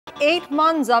8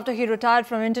 months after he retired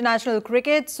from international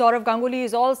cricket, Sourav Ganguly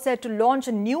is all set to launch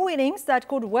a new innings that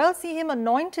could well see him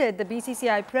anointed the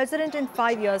BCCI president in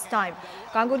 5 years' time.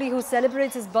 Ganguly, who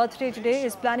celebrates his birthday today,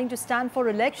 is planning to stand for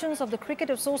elections of the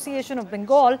Cricket Association of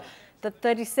Bengal. The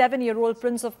 37-year-old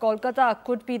Prince of Kolkata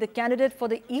could be the candidate for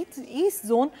the East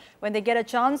Zone when they get a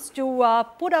chance to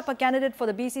put up a candidate for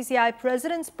the BCCI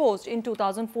president's post in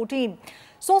 2014.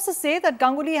 Sources say that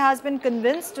Ganguly has been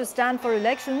convinced to stand for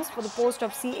elections for the post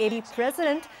of CAD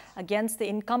president against the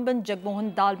incumbent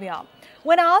Jagmohan Dalmia.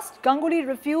 When asked, Ganguly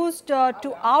refused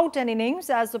to out an innings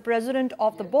as the president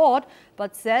of the board,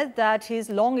 but said that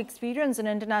his long experience in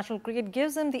international cricket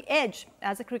gives him the edge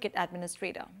as a cricket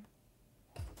administrator.